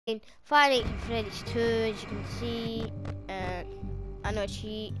Five Nights at Freddy's 2, as you can see, I know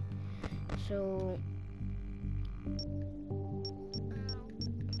cheat, so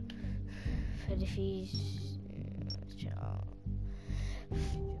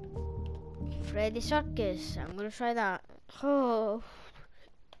Freddy Circus. I'm gonna try that. Oh,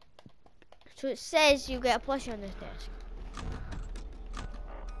 so it says you get a plushie on this desk.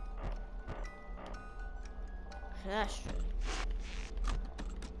 That's true.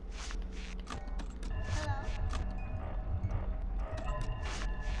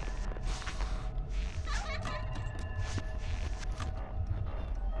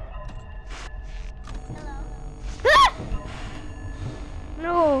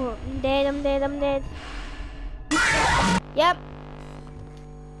 No, I'm dead. Yep.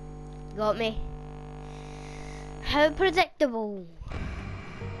 Got me. How predictable.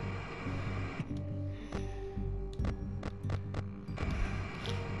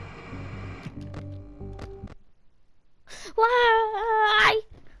 Why?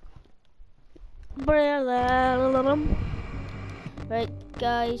 Right,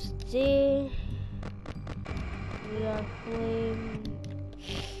 guys, today we are playing.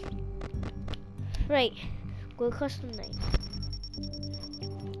 Right, go custom night.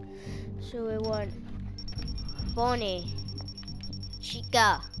 So we want Bonnie,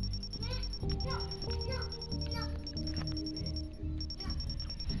 Chica,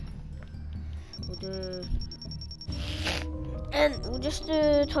 we'll just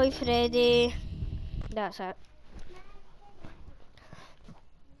do Toy Freddy. That's it.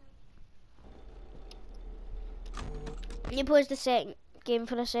 You pause the second game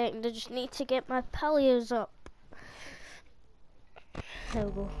for a second. I just need to get my palliers up. There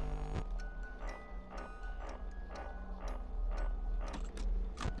we go.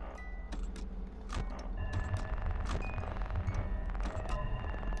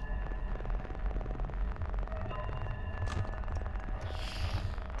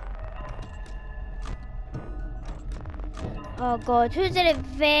 Oh god, who's at an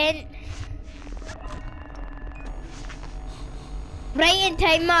event? Right in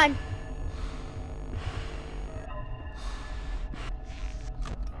time, man.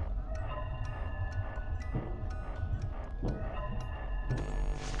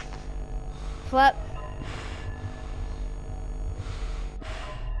 Flip.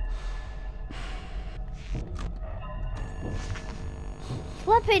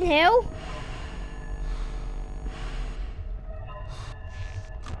 Flipping hell.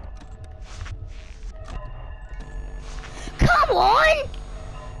 Come on!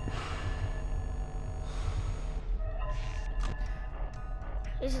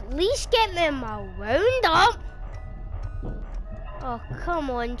 At least get me my round up. Oh, come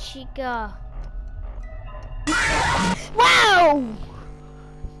on, Chica. Wow!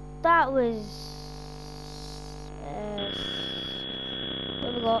 That was... what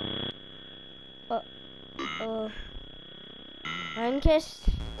have we got? I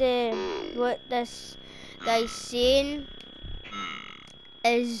think what this guy's saying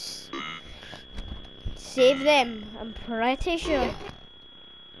is save them. I'm pretty sure.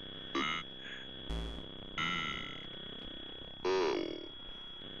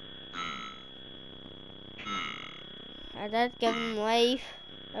 I did give them life.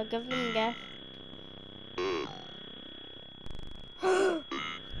 I give them gift.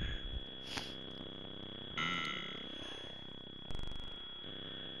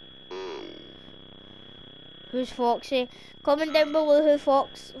 Who's Foxy? Comment down below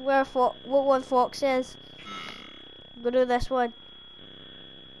what one Fox is. I'm gonna do this one.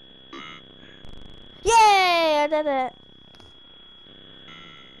 Yay! I did it.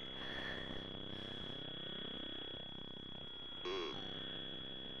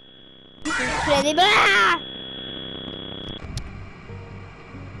 Freddy, blah!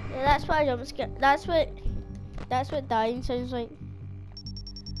 Yeah, that's why I jump scare. That's what dying sounds like.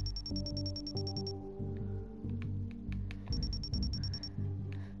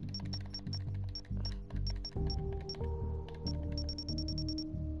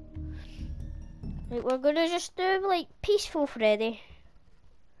 Right, we're gonna just do like peaceful Freddy.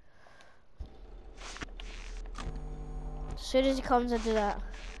 As soon as he comes, I do that.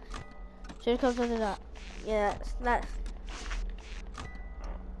 As soon as he comes, I do that. Yeah, that's.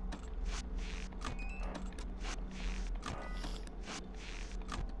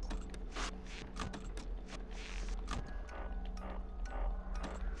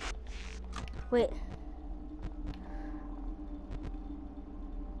 Wait.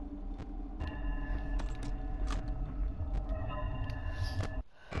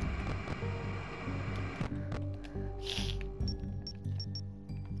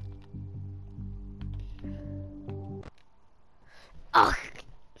 Ugh.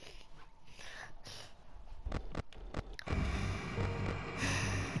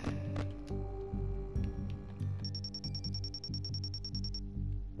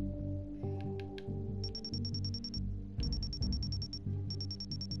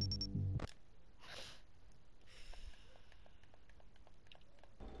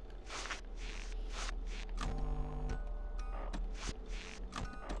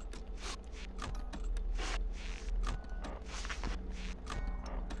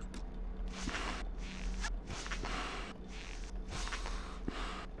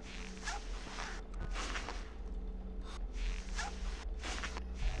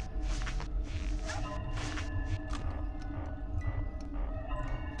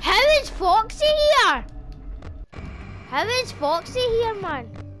 How is Foxy here? How is Foxy here, man?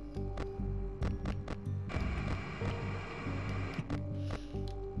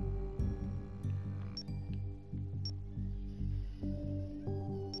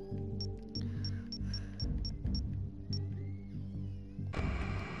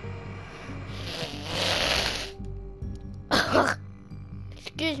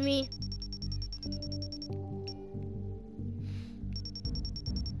 Excuse me.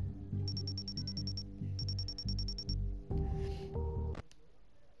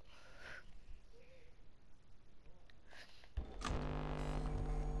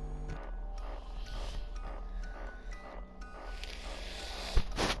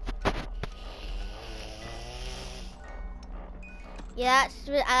 Yeah,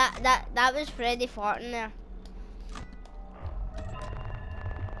 that was Freddy farting there.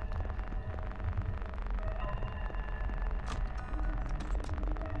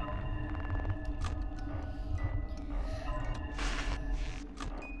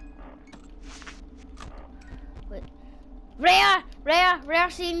 Wait. Rare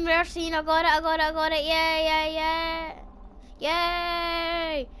scene, I got it, yeah.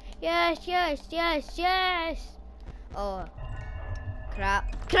 Yay! Yes! Oh. Crap!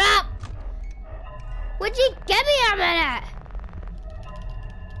 Would you give me a minute?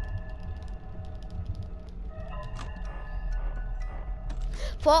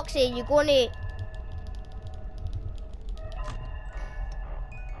 Foxy, you're gonna...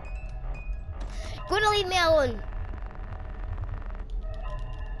 leave me alone.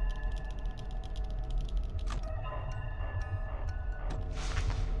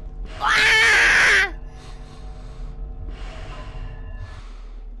 Ah!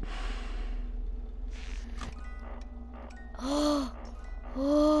 Oh.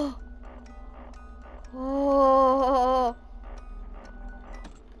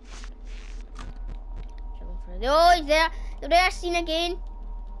 Oh, he's there. There's seen again.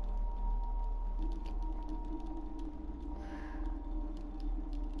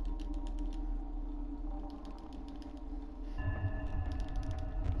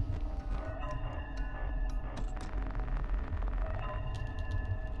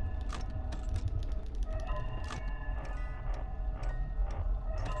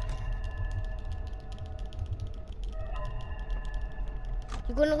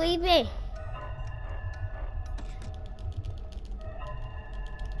 You gonna leave me?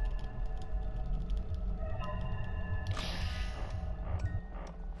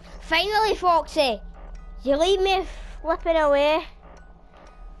 Finally, Foxy, you leave me flipping away.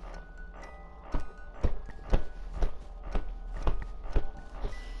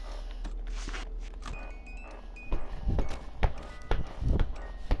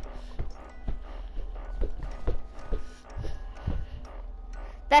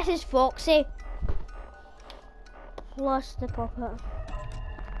 This is Foxy. Lost the puppet.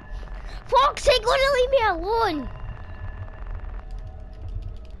 Foxy, gonna leave me alone.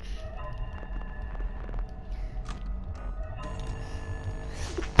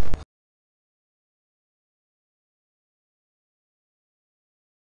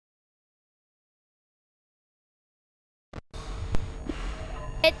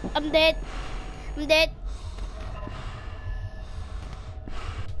 I'm dead.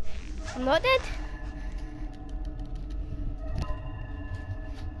 I'm not dead.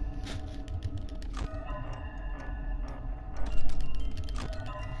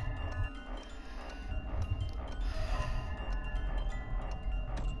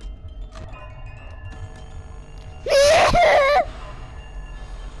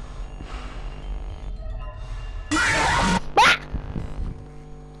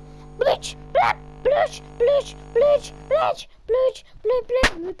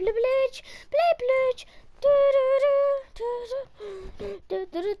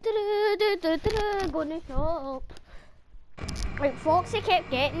 Gonna help. Like Foxy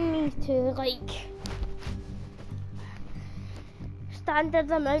kept getting me to like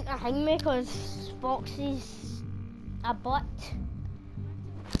standard amount of hang me because Foxy's a butt.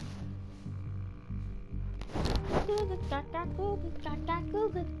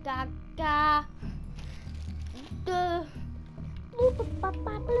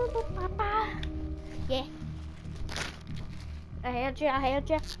 Yeah. I heard you.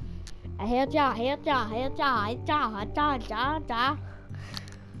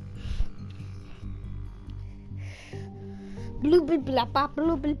 Blue blah blah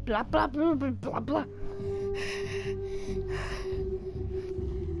blah blue blah blah blue blah blah.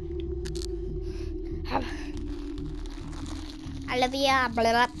 I love you.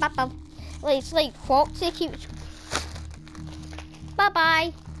 Blah blah blah. It's like Foxy keeps. Bye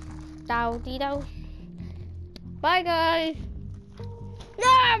bye. Dow dee dow. Bye guys.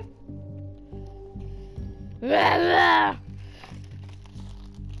 No.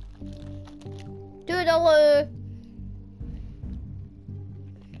 $2.